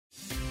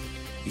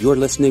You're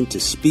listening to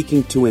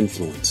Speaking to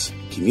Influence,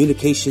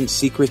 Communication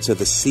Secrets of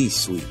the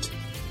C-Suite.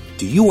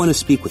 Do you want to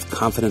speak with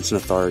confidence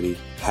and authority,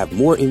 have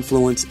more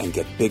influence, and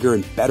get bigger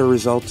and better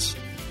results?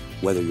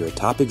 Whether you're a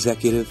top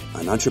executive,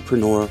 an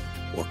entrepreneur,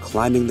 or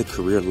climbing the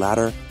career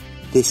ladder,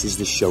 this is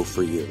the show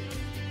for you.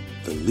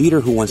 The leader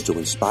who wants to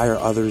inspire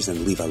others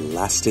and leave a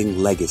lasting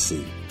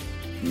legacy.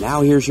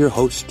 Now here's your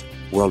host,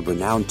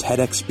 world-renowned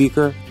TEDx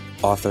speaker,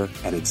 author,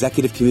 and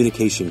executive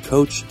communication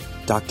coach,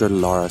 Dr.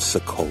 Laura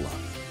Sicola.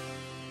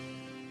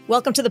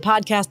 Welcome to the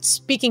podcast,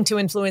 Speaking to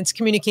Influence,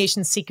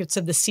 Communication Secrets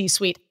of the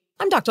C-Suite.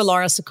 I'm Dr.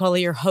 Laura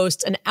Sicola, your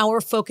host, and our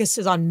focus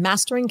is on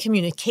mastering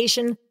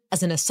communication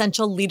as an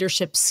essential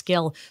leadership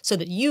skill so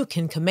that you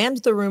can command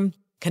the room,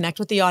 connect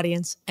with the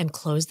audience, and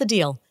close the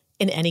deal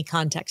in any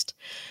context.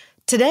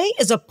 Today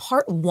is a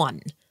part one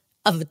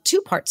of a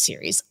two-part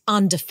series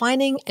on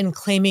defining and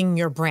claiming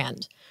your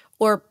brand,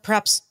 or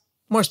perhaps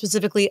more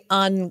specifically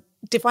on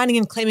defining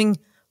and claiming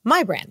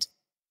my brand.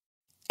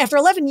 After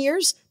 11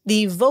 years,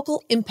 the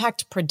Vocal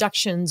Impact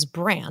Productions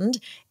brand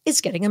is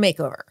getting a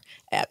makeover.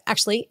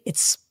 Actually,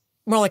 it's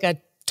more like a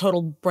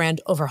total brand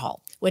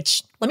overhaul,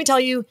 which, let me tell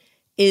you,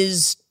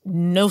 is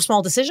no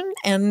small decision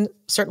and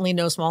certainly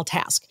no small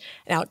task.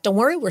 Now, don't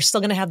worry, we're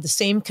still going to have the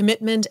same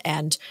commitment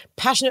and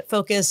passionate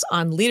focus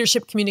on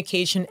leadership,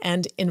 communication,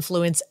 and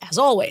influence as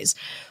always,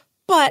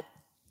 but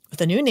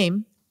with a new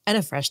name and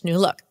a fresh new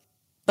look.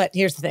 But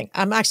here's the thing.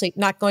 I'm actually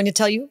not going to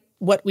tell you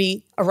what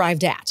we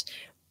arrived at,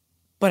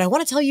 but I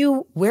want to tell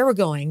you where we're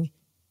going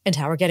and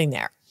how we're getting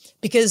there,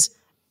 because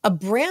a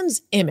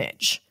brand's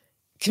image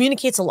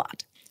communicates a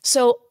lot.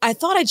 So I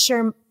thought I'd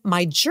share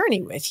my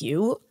journey with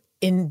you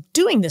in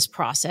doing this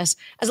process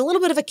as a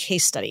little bit of a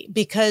case study,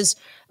 because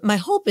my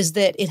hope is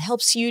that it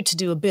helps you to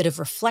do a bit of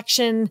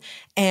reflection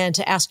and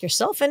to ask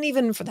yourself, and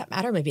even for that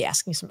matter, maybe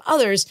asking some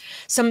others,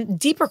 some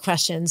deeper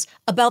questions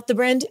about the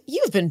brand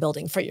you've been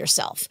building for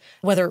yourself,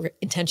 whether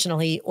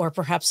intentionally or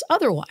perhaps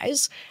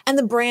otherwise, and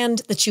the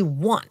brand that you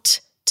want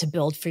to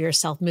build for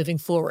yourself moving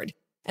forward.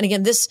 And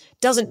again, this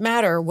doesn't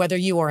matter whether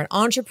you are an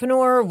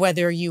entrepreneur,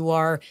 whether you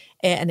are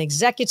an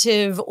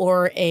executive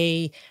or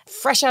a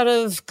fresh out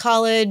of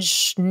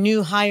college,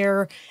 new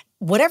hire,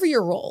 whatever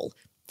your role.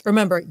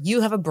 Remember,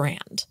 you have a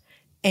brand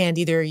and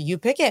either you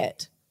pick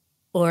it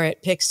or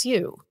it picks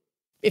you.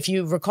 If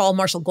you recall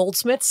Marshall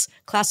Goldsmith's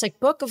classic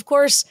book, of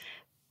course,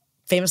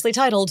 famously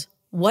titled,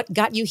 "What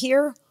Got You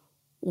Here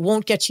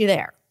Won't Get You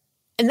There."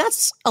 And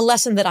that's a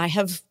lesson that I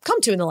have come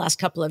to in the last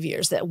couple of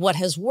years, that what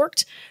has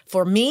worked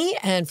for me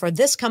and for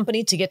this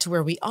company to get to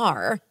where we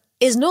are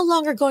is no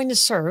longer going to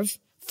serve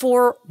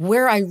for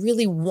where I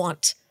really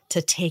want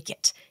to take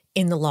it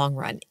in the long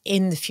run,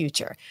 in the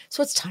future.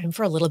 So it's time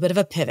for a little bit of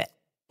a pivot.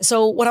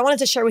 So what I wanted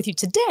to share with you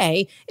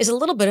today is a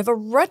little bit of a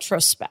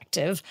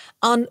retrospective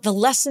on the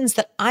lessons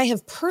that I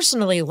have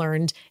personally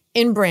learned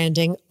in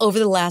branding over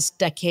the last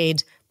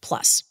decade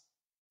plus.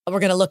 We're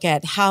going to look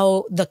at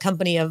how the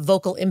company of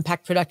Vocal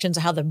Impact Productions,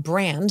 how the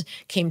brand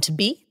came to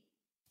be,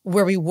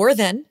 where we were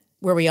then,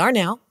 where we are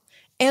now,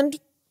 and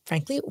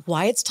frankly,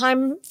 why it's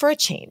time for a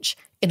change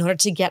in order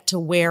to get to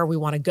where we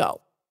want to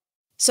go.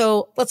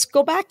 So let's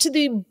go back to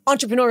the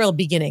entrepreneurial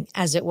beginning,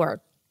 as it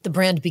were, the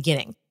brand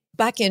beginning.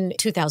 Back in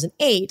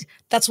 2008,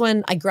 that's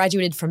when I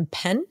graduated from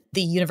Penn,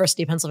 the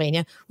University of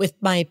Pennsylvania, with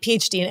my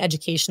PhD in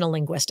educational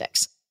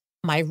linguistics.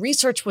 My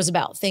research was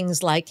about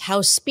things like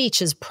how speech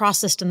is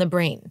processed in the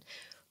brain,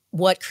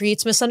 what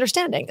creates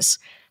misunderstandings,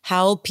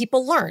 how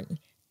people learn,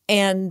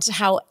 and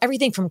how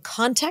everything from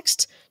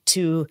context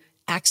to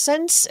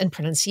accents and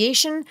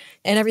pronunciation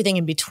and everything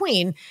in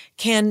between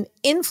can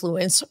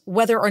influence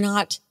whether or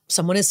not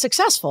someone is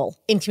successful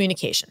in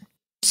communication.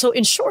 So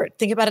in short,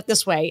 think about it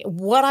this way.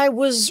 What I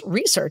was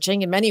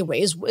researching in many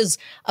ways was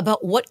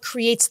about what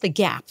creates the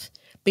gap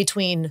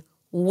between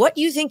what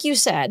you think you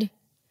said,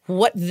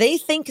 what they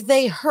think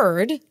they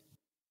heard,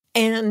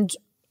 and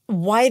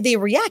why they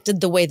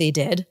reacted the way they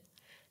did.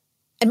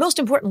 And most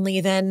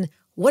importantly, then,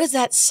 what does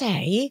that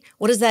say?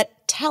 What does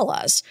that tell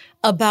us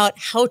about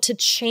how to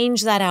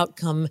change that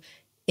outcome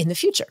in the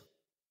future?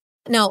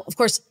 Now, of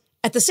course,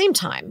 at the same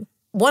time,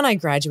 when I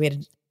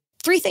graduated,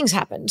 three things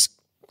happened,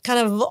 kind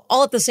of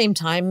all at the same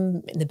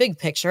time in the big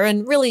picture.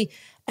 And really,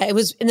 it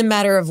was in a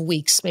matter of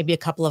weeks, maybe a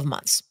couple of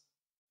months.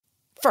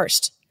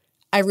 First,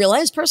 I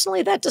realized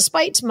personally that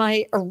despite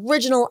my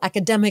original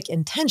academic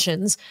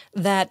intentions,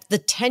 that the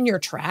tenure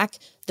track,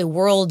 the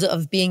world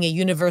of being a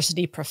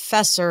university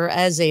professor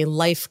as a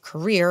life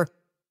career,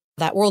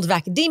 that world of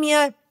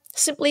academia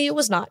simply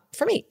was not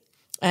for me.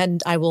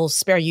 And I will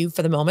spare you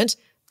for the moment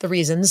the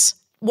reasons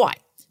why,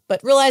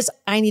 but realized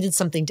I needed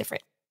something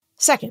different.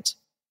 Second,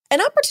 an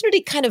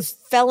opportunity kind of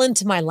fell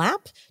into my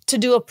lap to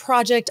do a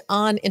project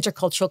on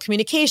intercultural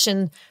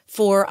communication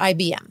for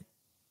IBM.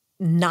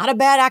 Not a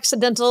bad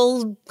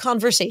accidental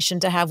conversation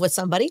to have with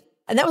somebody.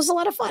 And that was a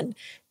lot of fun.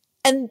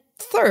 And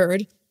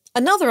third,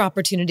 another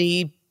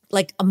opportunity,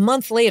 like a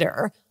month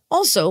later,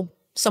 also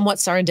somewhat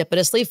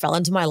serendipitously fell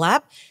into my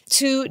lap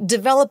to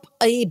develop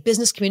a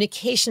business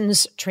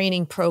communications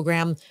training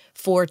program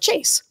for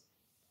Chase.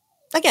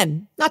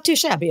 Again, not too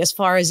shabby as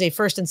far as a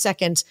first and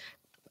second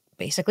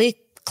basically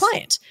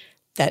client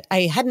that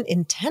I hadn't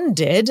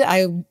intended.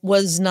 I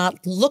was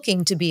not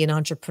looking to be an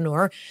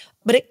entrepreneur,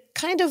 but it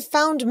kind of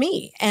found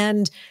me.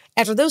 And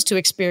after those two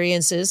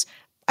experiences,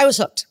 I was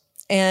hooked.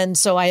 And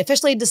so I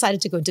officially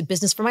decided to go into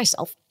business for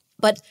myself.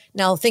 But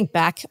now think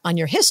back on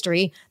your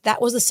history. That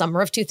was the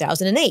summer of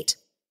 2008.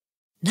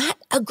 Not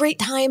a great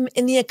time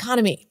in the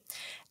economy.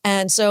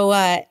 And so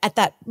at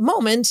that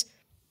moment,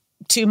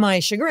 to my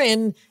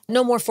chagrin,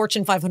 no more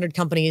Fortune 500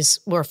 companies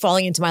were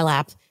falling into my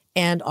lap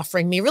and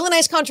offering me really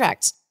nice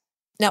contracts.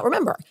 Now,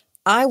 remember,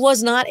 I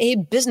was not a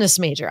business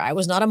major. I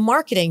was not a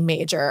marketing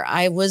major.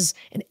 I was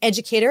an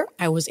educator.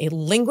 I was a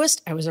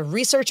linguist. I was a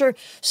researcher.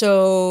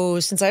 So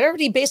since I'd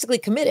already basically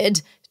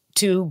committed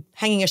to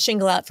hanging a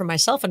shingle out for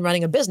myself and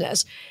running a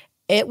business,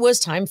 it was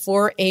time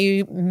for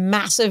a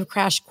massive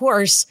crash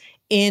course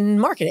in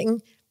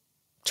marketing,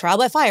 trial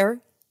by fire,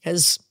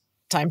 because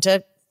time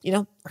to,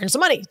 earn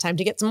some money, time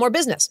to get some more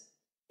business.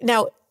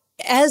 Now,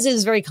 as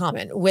is very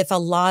common with a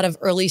lot of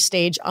early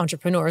stage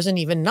entrepreneurs and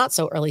even not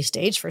so early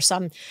stage for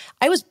some,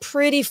 I was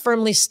pretty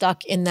firmly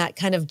stuck in that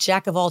kind of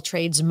jack of all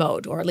trades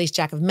mode, or at least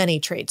jack of many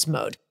trades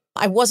mode.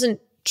 I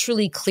wasn't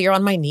truly clear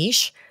on my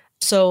niche.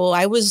 So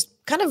I was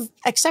kind of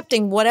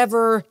accepting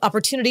whatever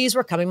opportunities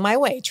were coming my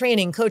way,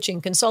 training, coaching,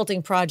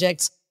 consulting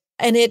projects.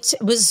 And it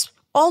was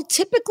all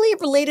typically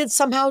related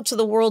somehow to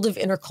the world of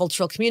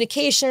intercultural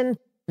communication,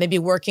 maybe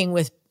working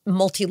with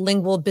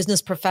multilingual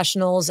business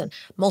professionals and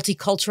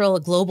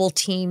multicultural global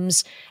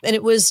teams. And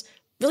it was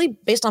really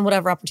based on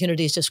whatever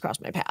opportunities just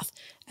crossed my path.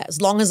 As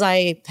long as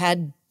I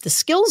had the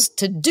skills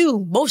to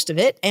do most of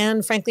it,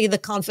 and frankly, the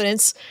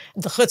confidence,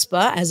 the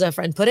chutzpah, as a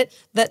friend put it,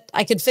 that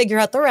I could figure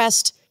out the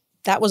rest,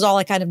 that was all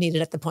I kind of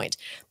needed at the point.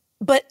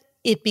 But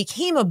it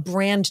became a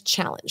brand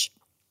challenge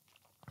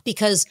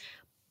because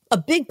a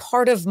big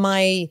part of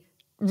my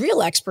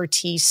real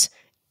expertise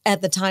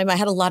at the time, I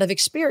had a lot of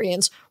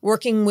experience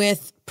working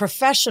with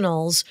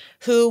professionals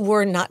who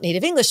were not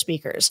native English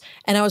speakers,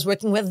 and I was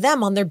working with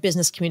them on their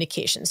business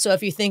communication. So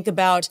if you think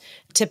about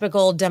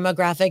typical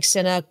demographics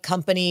in a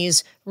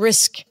company's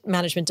risk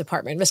management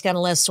department, risk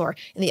analysts, or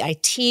in the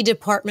IT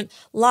department,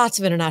 lots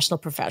of international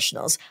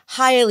professionals,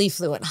 highly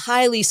fluent,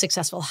 highly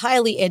successful,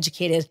 highly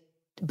educated,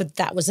 but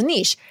that was a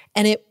niche.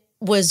 And it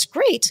was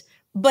great,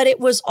 but it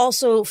was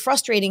also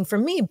frustrating for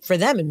me, for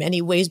them in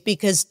many ways,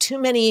 because too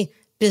many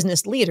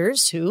business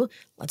leaders who,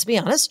 let's be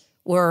honest,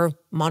 were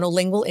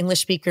monolingual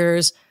English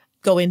speakers,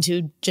 go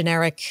into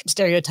generic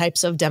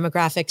stereotypes of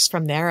demographics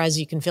from there, as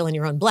you can fill in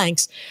your own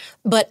blanks.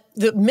 But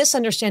the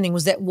misunderstanding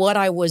was that what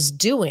I was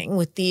doing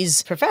with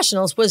these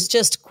professionals was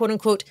just, quote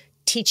unquote,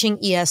 teaching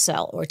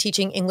ESL, or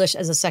teaching English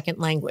as a second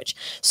language.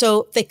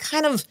 So they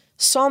kind of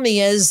saw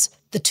me as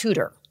the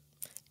tutor,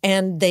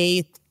 and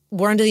they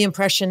were under the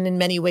impression in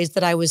many ways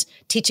that I was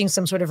teaching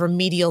some sort of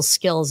remedial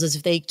skills, as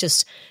if they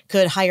just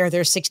could hire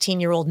their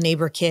 16-year-old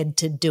neighbor kid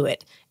to do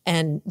it,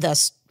 and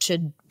thus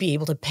should be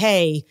able to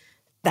pay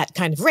that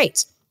kind of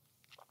rate.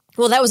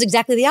 Well, that was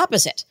exactly the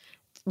opposite.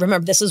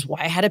 Remember, this is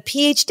why I had a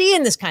PhD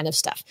in this kind of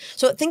stuff.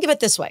 So think of it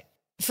this way.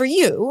 For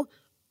you,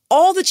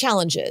 all the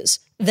challenges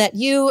that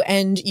you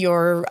and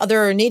your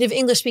other native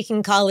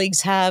English-speaking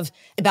colleagues have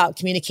about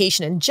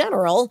communication in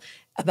general,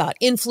 about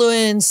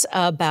influence,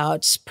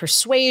 about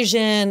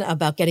persuasion,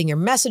 about getting your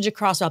message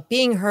across, about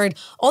being heard,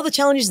 all the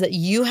challenges that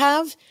you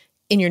have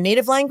in your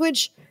native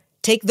language,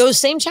 take those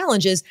same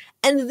challenges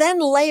and then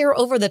layer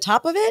over the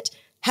top of it,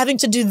 having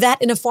to do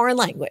that in a foreign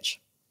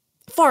language,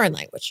 foreign,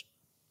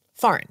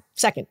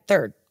 second,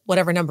 third,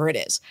 whatever number it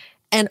is,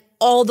 and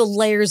all the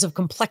layers of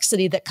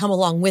complexity that come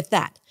along with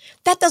that.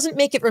 That doesn't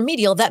make it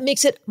remedial. That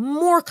makes it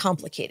more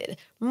complicated,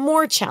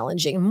 more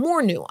challenging,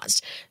 more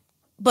nuanced.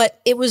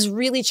 But it was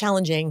really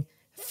challenging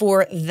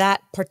for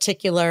that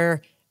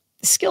particular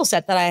skill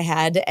set that I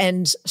had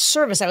and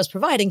service I was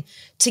providing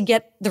to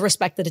get the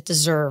respect that it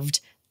deserved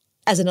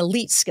as an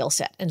elite skill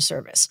set and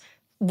service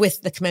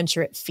with the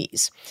commensurate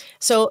fees.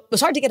 So it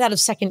was hard to get out of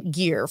second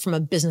gear from a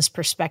business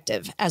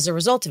perspective as a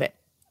result of it.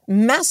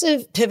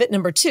 Massive pivot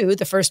number two,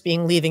 the first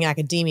being leaving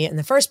academia in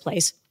the first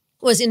place,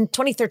 was in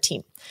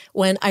 2013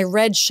 when I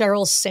read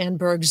Sheryl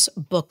Sandberg's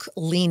book,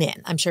 Lean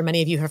In. I'm sure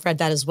many of you have read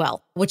that as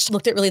well, which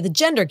looked at really the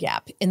gender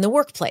gap in the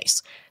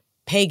workplace.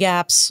 Pay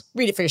gaps,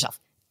 read it for yourself.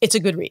 It's a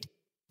good read.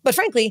 But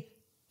frankly,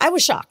 I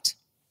was shocked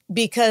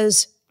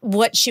because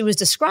what she was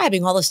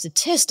describing, all the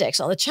statistics,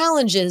 all the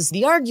challenges,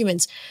 the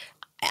arguments,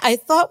 I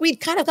thought we'd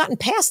kind of gotten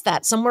past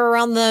that somewhere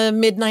around the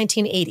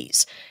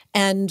mid-1980s.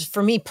 And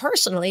for me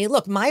personally,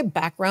 look, my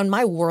background,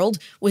 my world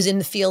was in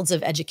the fields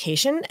of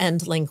education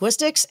and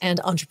linguistics and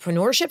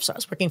entrepreneurship. So I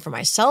was working for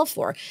myself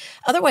or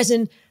otherwise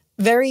in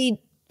very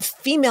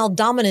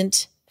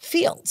female-dominant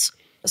fields.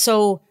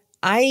 So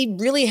I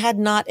really had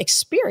not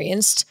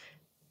experienced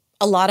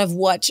a lot of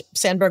what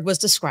Sandberg was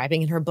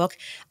describing in her book.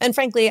 And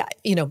frankly,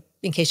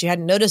 in case you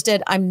hadn't noticed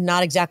it, I'm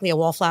not exactly a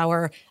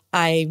wallflower.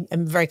 I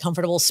am very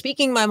comfortable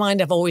speaking my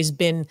mind. I've always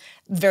been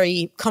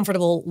very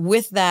comfortable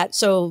with that.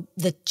 So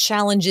the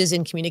challenges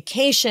in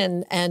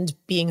communication and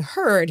being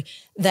heard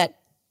that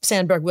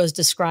Sandberg was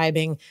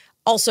describing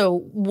also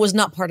was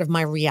not part of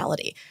my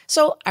reality.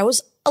 So I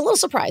was a little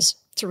surprised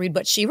to read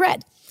what she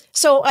read.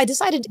 So I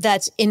decided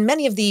that in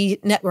many of the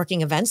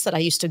networking events that I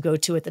used to go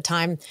to at the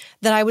time,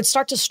 that I would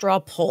start to straw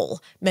poll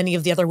many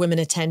of the other women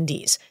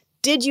attendees.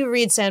 Did you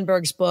read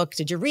Sandberg's book?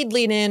 Did you read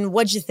Lean In?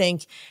 What'd you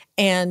think?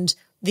 And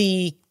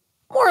the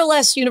more or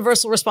less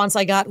universal response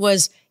I got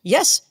was,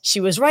 yes, she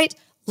was right.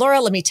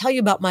 Laura, let me tell you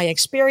about my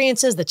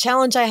experiences, the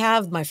challenge I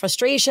have, my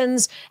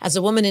frustrations as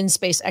a woman in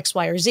space X,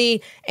 Y, or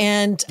Z.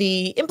 And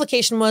the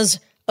implication was,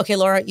 okay,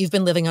 Laura, you've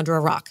been living under a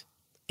rock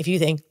if you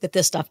think that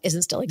this stuff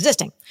isn't still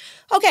existing.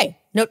 Okay,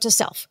 note to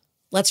self,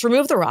 let's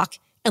remove the rock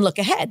and look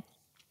ahead.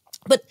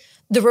 But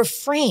the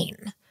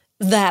refrain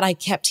that I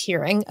kept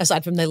hearing,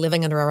 aside from the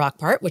living under a rock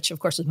part, which of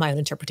course was my own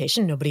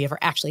interpretation, nobody ever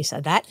actually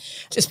said that,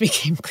 just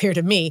became clear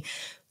to me.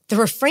 The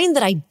refrain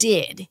that I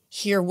did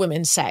hear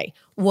women say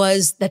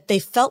was that they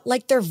felt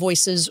like their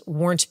voices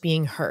weren't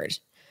being heard,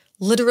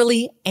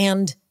 literally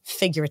and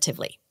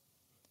figuratively.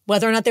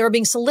 Whether or not they were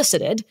being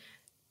solicited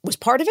was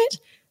part of it,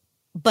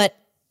 but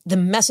the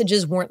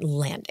messages weren't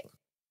landing.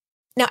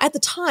 Now, at the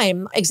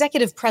time,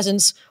 executive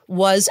presence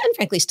was, and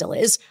frankly still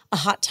is, a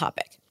hot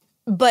topic.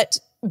 But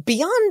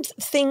beyond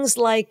things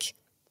like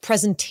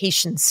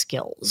presentation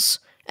skills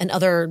and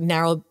other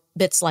narrow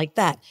bits like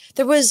that,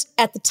 there was,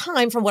 at the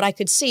time, from what I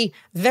could see,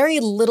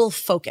 very little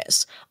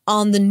focus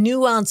on the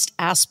nuanced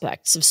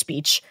aspects of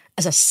speech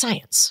as a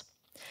science.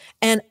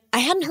 And I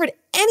hadn't heard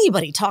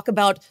anybody talk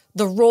about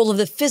the role of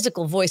the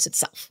physical voice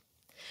itself.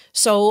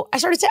 So I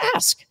started to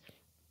ask,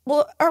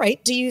 well, all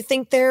right, do you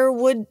think there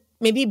would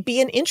maybe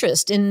be an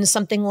interest in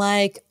something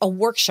like a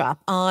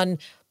workshop on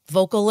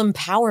vocal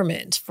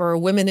empowerment for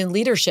women in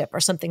leadership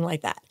or something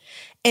like that?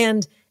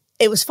 And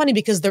it was funny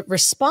because the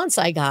response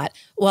I got,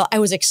 well, I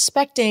was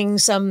expecting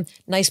some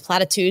nice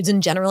platitudes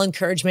and general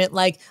encouragement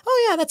like,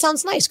 oh yeah, that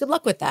sounds nice. Good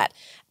luck with that.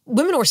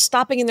 Women were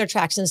stopping in their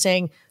tracks and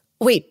saying,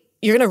 wait,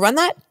 you're going to run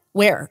that?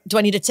 Where? Do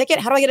I need a ticket?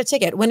 How do I get a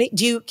ticket? When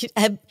do you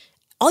have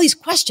all these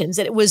questions?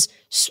 And it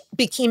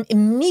became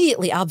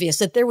immediately obvious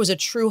that there was a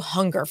true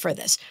hunger for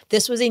this.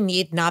 This was a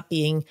need not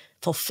being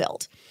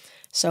fulfilled.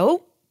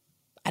 So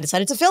I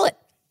decided to fill it.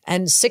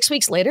 And 6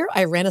 weeks later,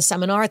 I ran a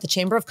seminar at the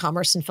Chamber of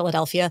Commerce in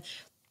Philadelphia.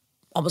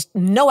 Almost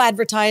no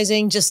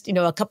advertising, just,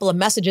 a couple of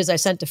messages I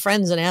sent to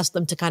friends and asked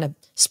them to kind of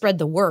spread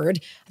the word.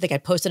 I think I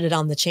posted it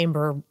on the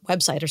Chamber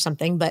website or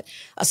something. But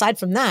aside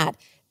from that,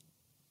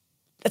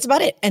 that's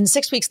about it. And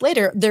 6 weeks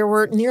later, there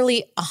were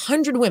nearly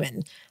 100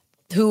 women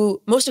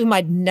who, most of whom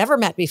I'd never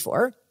met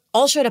before,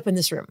 all showed up in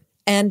this room.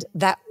 And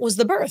that was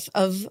the birth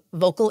of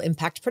Vocal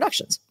Impact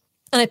Productions.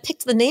 And I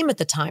picked the name at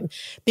the time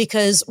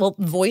because, well,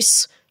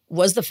 voice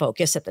was the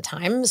focus at the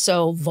time.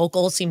 So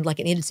vocal seemed like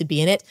it needed to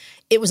be in it.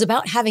 It was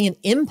about having an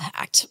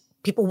impact.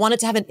 People wanted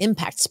to have an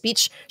impact.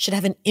 Speech should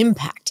have an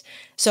impact.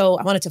 So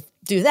I wanted to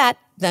do that,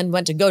 then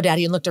went to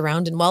GoDaddy and looked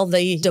around, and well,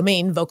 the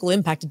domain Vocal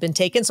Impact had been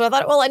taken. So I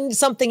thought, well, I need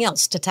something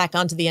else to tack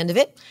onto the end of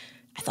it.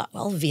 I thought,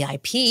 well,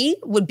 VIP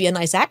would be a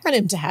nice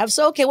acronym to have.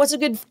 So, okay, what's a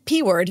good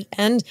P word?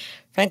 And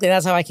frankly,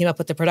 that's how I came up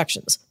with the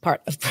productions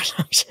part of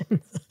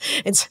production.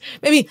 It's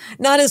maybe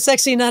not as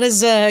sexy, not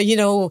as,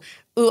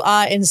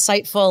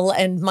 insightful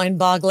and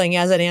mind-boggling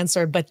as an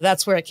answer, but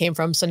that's where it came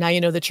from. So now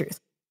you know the truth.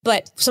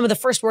 But some of the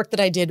first work that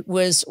I did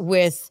was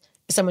with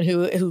someone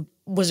who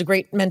was a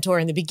great mentor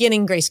in the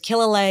beginning, Grace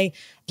Killalay,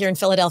 here in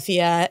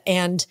Philadelphia.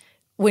 And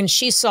when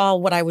she saw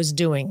what I was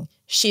doing,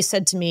 she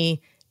said to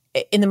me,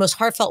 in the most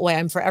heartfelt way,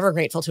 I'm forever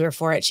grateful to her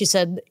for it. She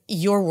said,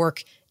 your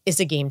work is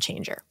a game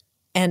changer.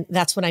 And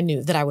that's when I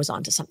knew that I was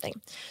onto something.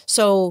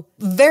 So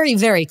very,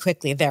 very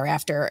quickly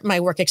thereafter, my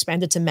work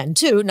expanded to men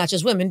too, not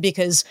just women,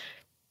 because,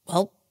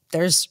 well,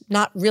 there's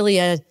not really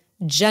a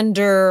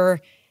gender,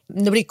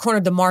 nobody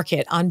cornered the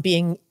market on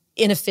being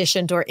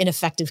inefficient or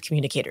ineffective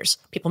communicators.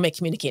 People may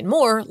communicate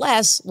more,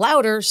 less,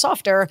 louder,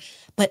 softer,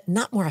 but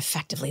not more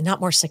effectively,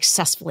 not more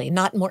successfully,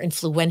 not more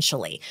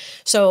influentially.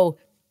 So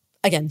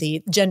again,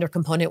 the gender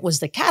component was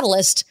the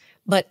catalyst,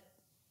 but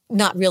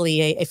not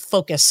really a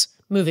focus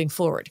moving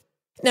forward.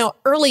 Now,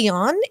 early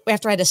on,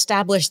 after I'd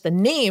established the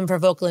name for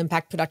Vocal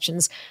Impact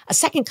Productions, a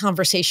second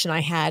conversation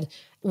I had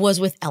was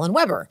with Ellen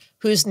Weber,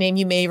 whose name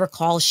you may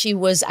recall. She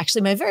was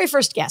actually my very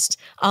first guest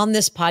on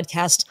this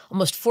podcast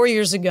almost 4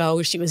 years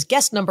ago. She was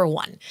guest number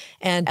 1.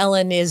 And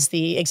Ellen is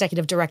the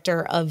executive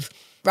director of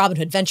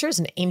Robinhood Ventures,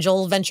 an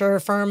angel venture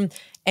firm.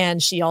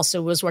 And she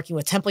also was working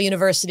with Temple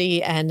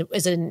University and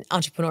is an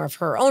entrepreneur of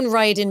her own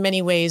right in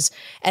many ways.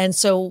 And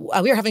so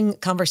we were having a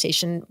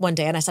conversation one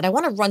day and I said, I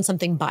want to run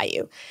something by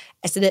you.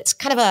 I said, it's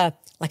kind of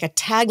like a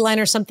tagline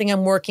or something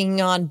I'm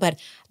working on, but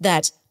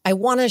that I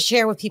want to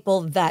share with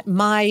people that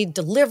my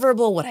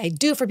deliverable, what I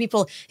do for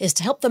people, is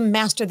to help them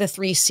master the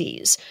 3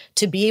 C's,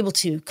 to be able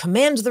to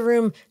command the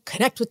room,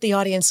 connect with the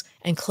audience,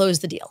 and close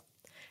the deal.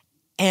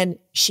 And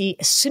she,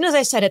 as soon as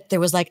I said it, there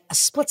was like a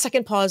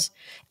split-second pause.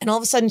 And all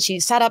of a sudden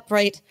she sat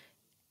upright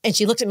and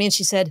she looked at me and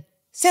she said,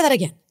 say that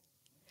again.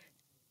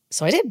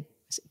 So I did.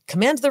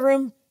 Command the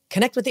room,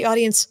 connect with the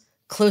audience,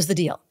 close the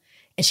deal.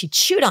 And she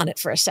chewed on it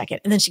for a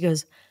second. And then she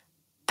goes,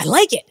 I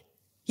like it.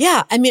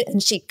 Yeah.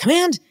 And she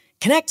connect,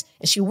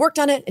 and she worked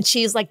on it. And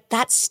she's like,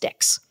 that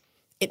sticks.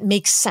 It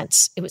makes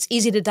sense. It was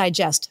easy to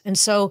digest. And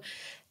so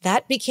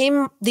that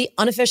became the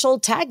unofficial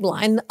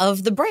tagline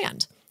of the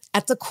brand.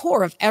 At the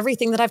core of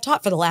everything that I've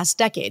taught for the last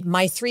decade,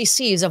 my 3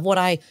 C's of what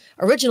I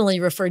originally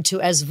referred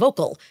to as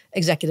vocal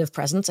executive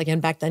presence,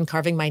 again, back then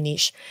carving my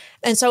niche.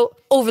 And so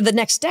over the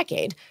next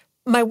decade,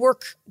 my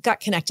work got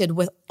connected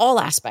with all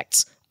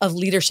aspects of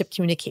leadership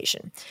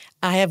communication.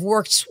 I have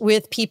worked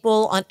with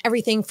people on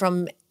everything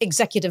from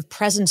executive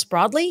presence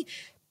broadly,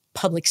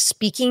 public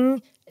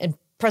speaking and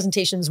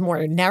presentations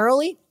more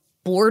narrowly,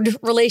 board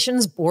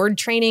relations, board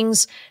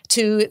trainings,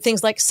 to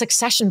things like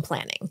succession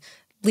planning,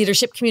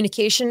 leadership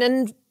communication,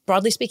 and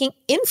broadly speaking,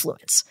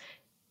 influence.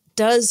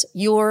 Does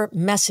your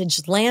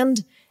message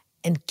land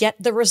and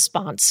get the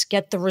response,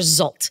 get the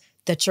result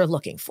that you're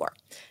looking for?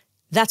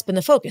 That's been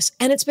the focus,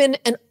 and it's been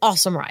an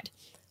awesome ride.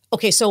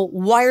 Okay, so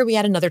why are we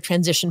at another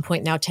transition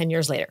point now 10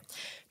 years later?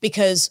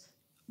 Because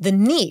the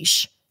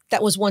niche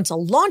that was once a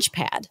launch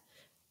pad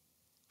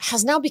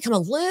has now become a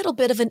little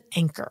bit of an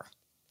anchor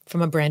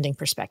from a branding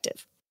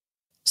perspective.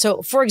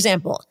 So, for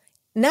example,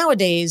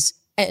 nowadays,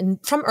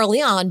 and from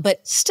early on,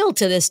 but still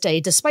to this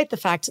day, despite the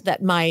fact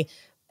that my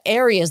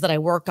areas that I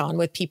work on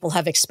with people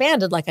have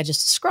expanded, like I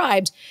just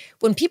described,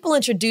 when people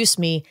introduce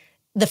me,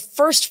 the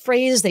first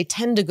phrase they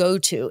tend to go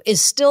to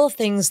is still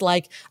things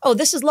like, oh,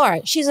 this is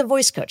Laura. She's a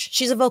voice coach.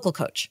 She's a vocal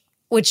coach,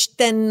 which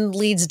then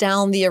leads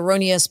down the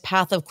erroneous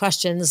path of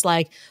questions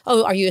like,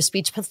 oh, are you a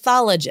speech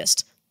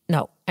pathologist?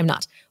 No, I'm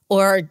not.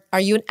 Or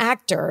are you an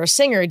actor or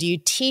singer? Do you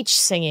teach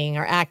singing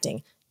or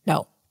acting?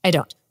 No, I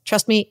don't.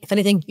 Trust me, if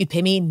anything, you'd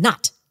pay me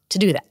not to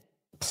do that.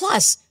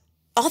 Plus,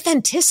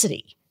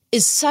 authenticity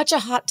is such a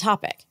hot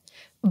topic.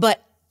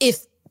 But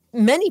if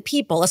many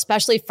people,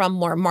 especially from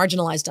more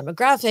marginalized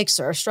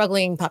demographics or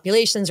struggling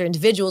populations or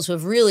individuals who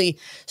have really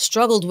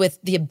struggled with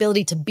the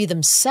ability to be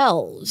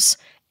themselves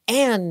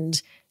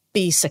and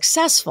be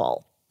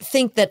successful,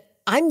 think that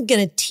I'm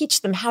going to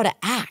teach them how to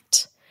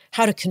act,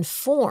 how to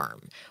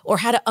conform, or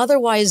how to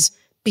otherwise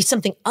be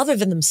something other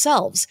than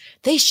themselves,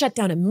 they shut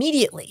down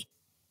immediately.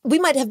 We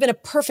might have been a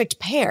perfect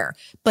pair,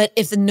 but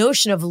if the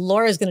notion of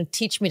Laura is going to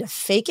teach me to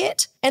fake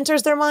it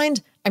enters their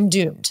mind, I'm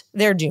doomed.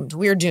 They're doomed.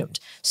 We're doomed.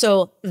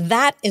 So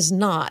that is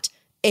not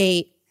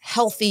a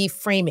healthy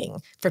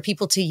framing for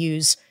people to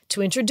use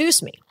to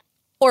introduce me.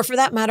 Or for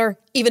that matter,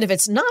 even if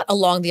it's not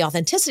along the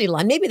authenticity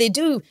line, maybe they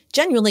do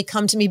genuinely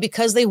come to me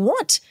because they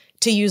want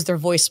to use their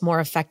voice more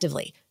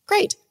effectively.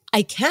 Great.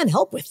 I can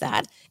help with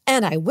that,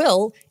 and I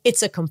will.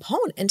 It's a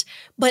component,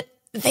 but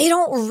they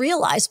don't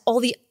realize all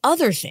the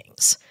other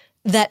things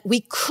that we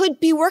could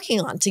be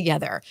working on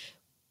together,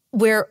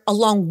 where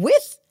along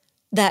with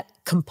that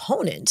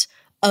component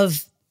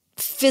of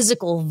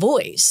physical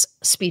voice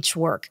speech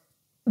work,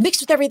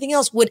 mixed with everything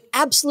else, would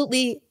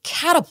absolutely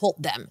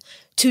catapult them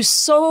to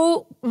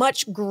so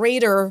much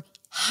greater,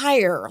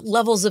 higher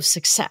levels of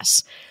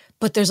success.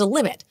 But there's a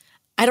limit.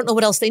 I don't know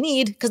what else they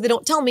need because they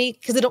don't tell me,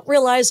 because they don't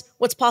realize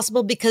what's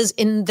possible, because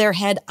in their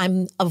head,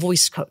 I'm a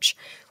voice coach.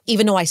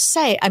 Even though I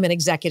say I'm an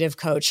executive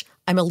coach,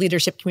 I'm a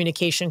leadership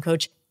communication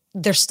coach,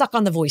 they're stuck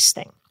on the voice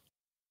thing.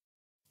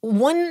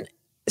 One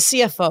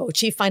CFO,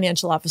 chief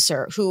financial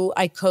officer, who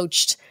I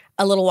coached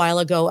a little while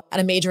ago at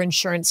a major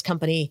insurance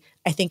company,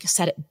 I think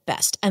said it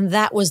best. And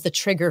that was the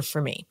trigger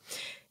for me.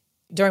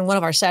 During one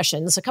of our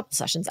sessions, a couple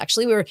sessions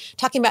actually, we were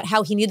talking about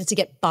how he needed to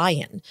get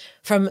buy-in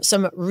from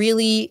some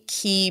really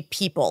key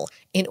people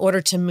in order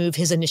to move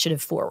his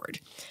initiative forward.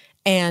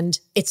 And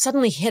it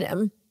suddenly hit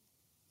him,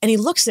 and he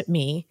looks at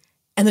me,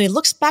 and then he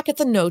looks back at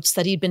the notes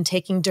that he'd been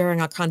taking during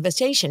our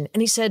conversation,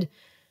 and he said,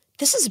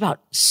 this is about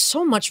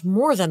so much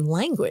more than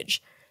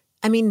language.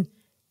 I mean,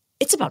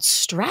 it's about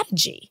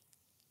strategy.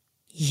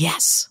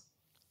 Yes,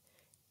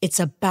 it's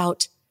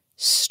about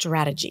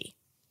strategy.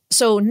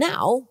 So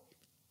now,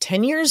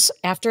 10 years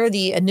after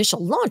the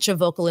initial launch of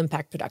Vocal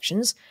Impact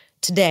Productions,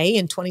 today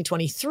in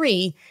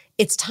 2023,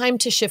 it's time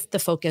to shift the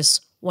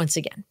focus once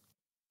again.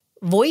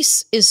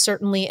 Voice is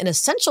certainly an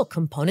essential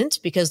component,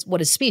 because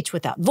what is speech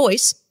without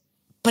voice?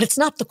 But it's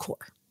not the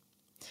core.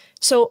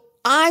 So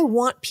I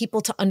want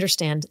people to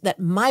understand that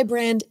my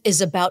brand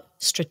is about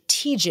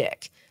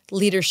strategic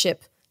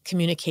leadership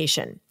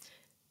communication,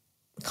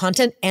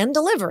 content and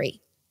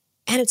delivery,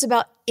 and it's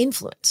about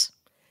influence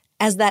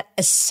as that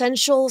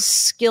essential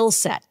skill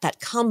set, that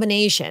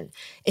combination,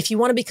 if you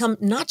want to become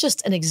not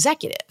just an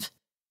executive,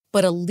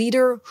 but a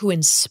leader who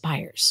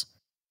inspires.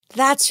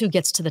 That's who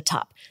gets to the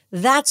top.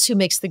 That's who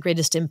makes the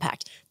greatest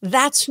impact.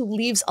 That's who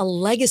leaves a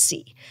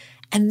legacy.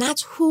 And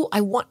that's who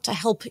I want to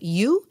help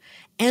you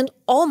and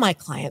all my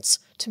clients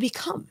to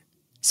become.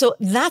 So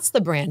that's the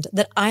brand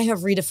that I have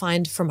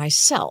redefined for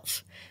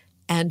myself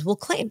and will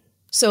claim.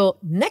 So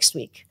next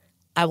week,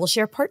 I will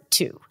share part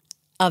 2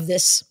 of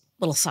this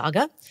little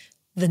saga,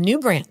 the new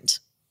brand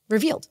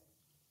revealed.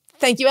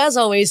 Thank you, as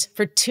always,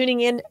 for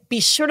tuning in. Be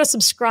sure to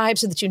subscribe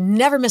so that you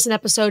never miss an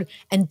episode.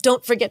 And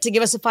don't forget to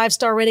give us a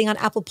 5-star rating on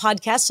Apple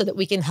Podcasts so that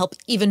we can help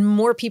even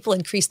more people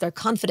increase their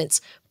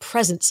confidence,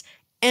 presence,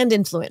 and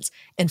influence.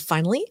 And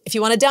finally, if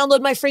you want to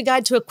download my free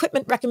guide to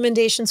equipment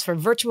recommendations for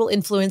virtual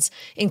influence,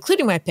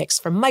 including my picks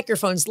for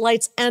microphones,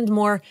 lights, and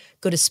more,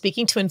 go to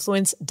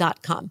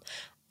speakingtoinfluence.com.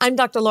 I'm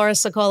Dr. Laura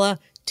Sicola.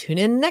 Tune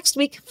in next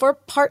week for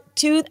part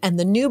 2 and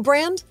the new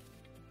brand.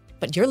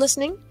 But you're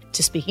listening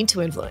to Speaking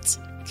to Influence,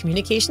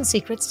 Communication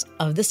Secrets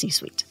of the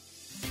C-Suite.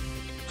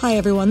 Hi,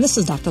 everyone. This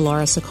is Dr.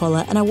 Laura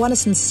Sicola, and I want to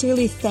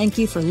sincerely thank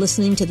you for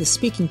listening to the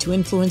Speaking to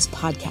Influence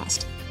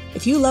podcast.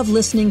 If you love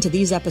listening to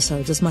these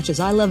episodes as much as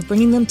I love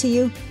bringing them to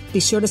you, be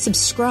sure to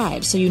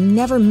subscribe so you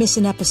never miss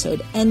an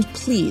episode. And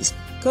please,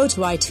 go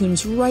to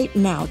iTunes right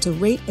now to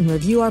rate and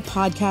review our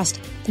podcast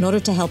in order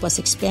to help us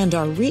expand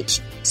our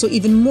reach so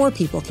even more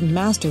people can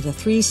master the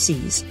 3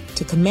 C's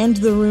to command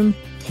the room,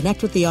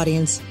 connect with the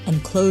audience,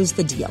 and close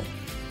the deal.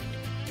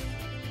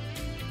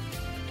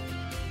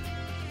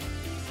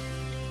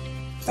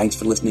 Thanks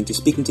for listening to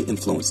Speaking to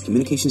Influence,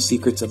 Communication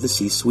Secrets of the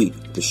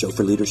C-Suite, the show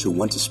for leaders who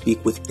want to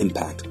speak with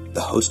impact. The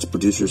hosts,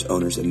 producers,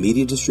 owners, and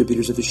media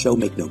distributors of the show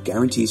make no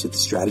guarantees that the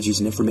strategies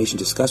and information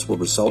discussed will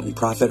result in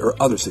profit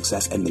or other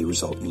success and may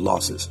result in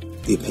losses.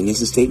 The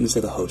opinions and statements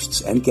of the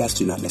hosts and guests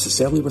do not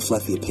necessarily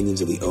reflect the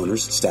opinions of the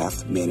owners,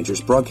 staff,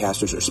 managers,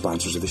 broadcasters, or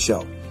sponsors of the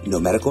show. No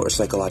medical or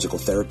psychological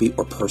therapy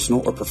or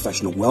personal or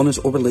professional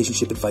wellness or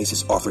relationship advice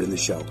is offered in the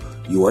show.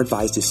 You are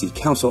advised to seek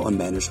counsel on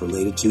matters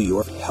related to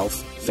your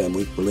health,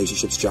 family,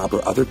 relationships, job,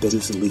 or other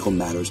business and legal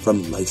matters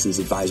from licensed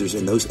advisors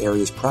in those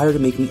areas prior to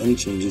making any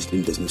changes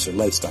in business or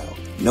lifestyle.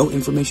 No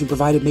information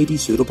provided may be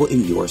suitable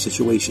in your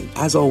situation.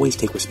 As always,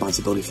 take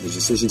responsibility for the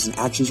decisions and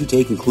actions you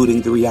take,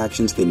 including the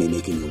reactions they may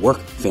make in your work,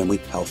 family,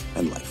 health,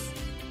 and life.